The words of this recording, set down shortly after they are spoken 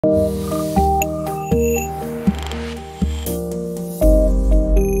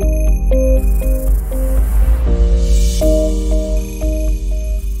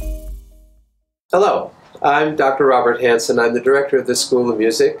Hello, I'm Dr. Robert Hansen. I'm the director of the School of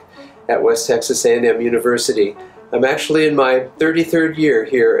Music at West Texas A&M University. I'm actually in my 33rd year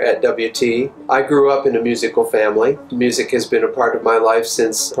here at WT. I grew up in a musical family. Music has been a part of my life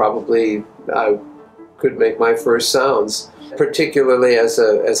since probably I could make my first sounds. Particularly as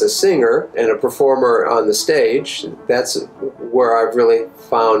a singer and a performer on the stage, that's where I've really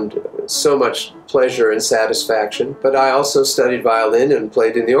found so much pleasure and satisfaction. But I also studied violin and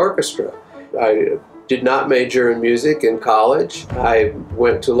played in the orchestra. I did not major in music in college. I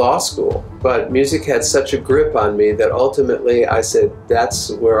went to law school, but music had such a grip on me that ultimately I said,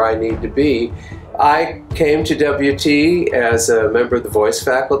 that's where I need to be. I came to WT as a member of the voice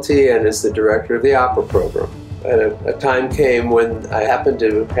faculty and as the director of the opera program. And a time came when I happened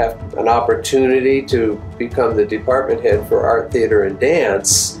to have an opportunity to become the department head for art, theater, and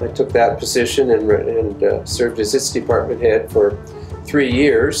dance. I took that position and served as its department head for 3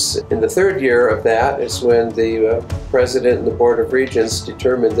 years. In the third year of that is when the president and the board of regents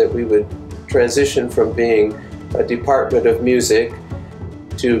determined that we would transition from being a department of music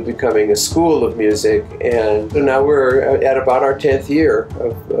to becoming a school of music. And now we're at about our 10th year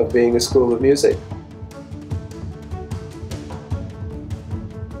of being a school of music.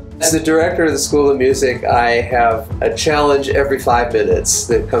 As the director of the School of Music, I have a challenge every 5 minutes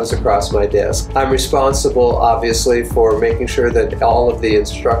that comes across my desk. I'm responsible, obviously, for making sure that all of the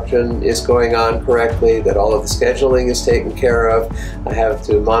instruction is going on correctly, that all of the scheduling is taken care of. I have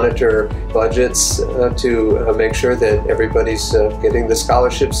to monitor budgets to make sure that everybody's getting the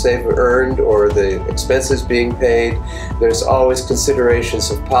scholarships they've earned or the expenses being paid. There's always considerations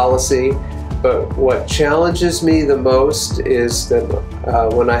of policy. But what challenges me the most is that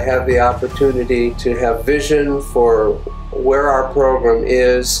when I have the opportunity to have vision for where our program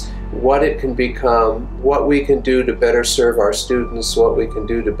is, what it can become, what we can do to better serve our students, what we can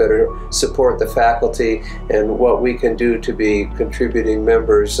do to better support the faculty, and what we can do to be contributing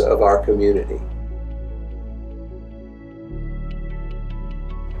members of our community.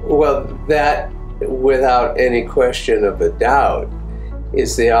 Well, that, without any question of a doubt,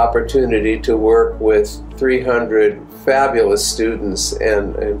 is the opportunity to work with 300 fabulous students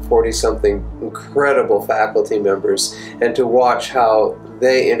and 40-something incredible faculty members, and to watch how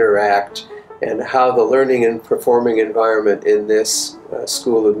they interact and how the learning and performing environment in this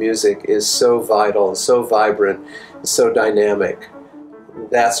School of Music is so vital, so vibrant, so dynamic.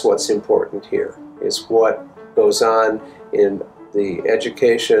 That's what's important here, is what goes on in the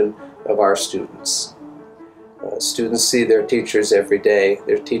education of our students. Students see their teachers every day.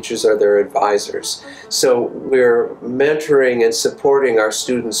 Their teachers are their advisors. So we're mentoring and supporting our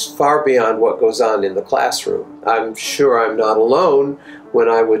students far beyond what goes on in the classroom. I'm sure I'm not alone when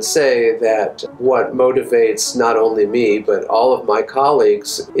I would say that what motivates not only me, but all of my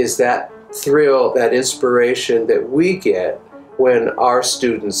colleagues is that thrill, that inspiration that we get when our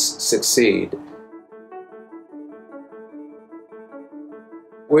students succeed.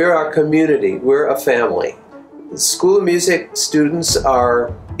 We're our community. We're a family. The School of Music students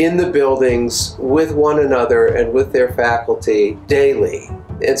are in the buildings with one another and with their faculty daily.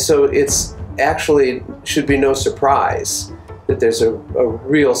 And so it's actually should be no surprise that there's a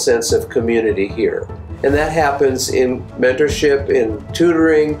real sense of community here. And that happens in mentorship, in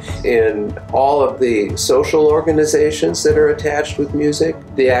tutoring, in all of the social organizations that are attached with music.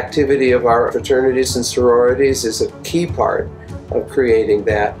 The activity of our fraternities and sororities is a key part of creating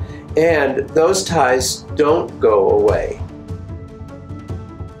that. And those ties don't go away.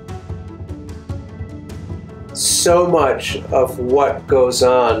 So much of what goes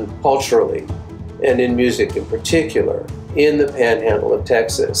on culturally, and in music in particular, in the Panhandle of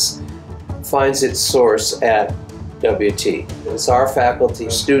Texas, finds its source at WT. It's our faculty,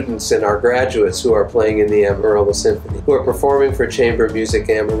 students, and our graduates who are playing in the Amarillo Symphony, who are performing for Chamber Music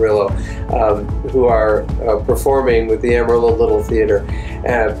Amarillo, who are performing with the Amarillo Little Theater,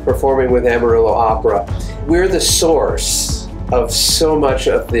 performing with Amarillo Opera. We're the source of so much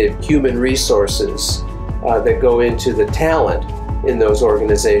of the human resources that go into the talent in those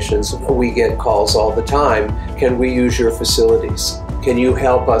organizations. We get calls all the time, can we use your facilities? Can you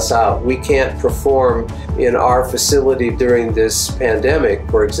help us out? We can't perform in our facility during this pandemic,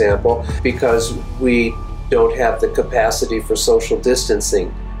 for example, because we don't have the capacity for social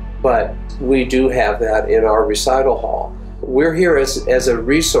distancing, but we do have that in our recital hall. We're here as a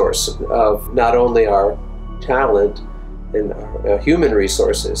resource of not only our talent and our human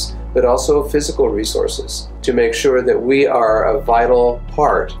resources, but also physical resources to make sure that we are a vital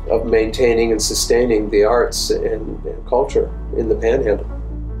part of maintaining and sustaining the arts and culture in the Panhandle.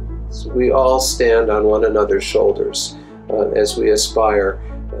 So we all stand on one another's shoulders as we aspire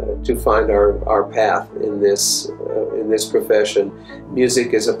to find our path in this profession.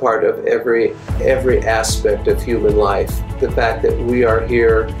 Music is a part of every aspect of human life. The fact that we are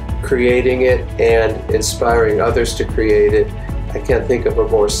here creating it and inspiring others to create it, I can't think of a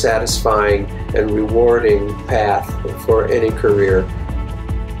more satisfying and rewarding path for any career.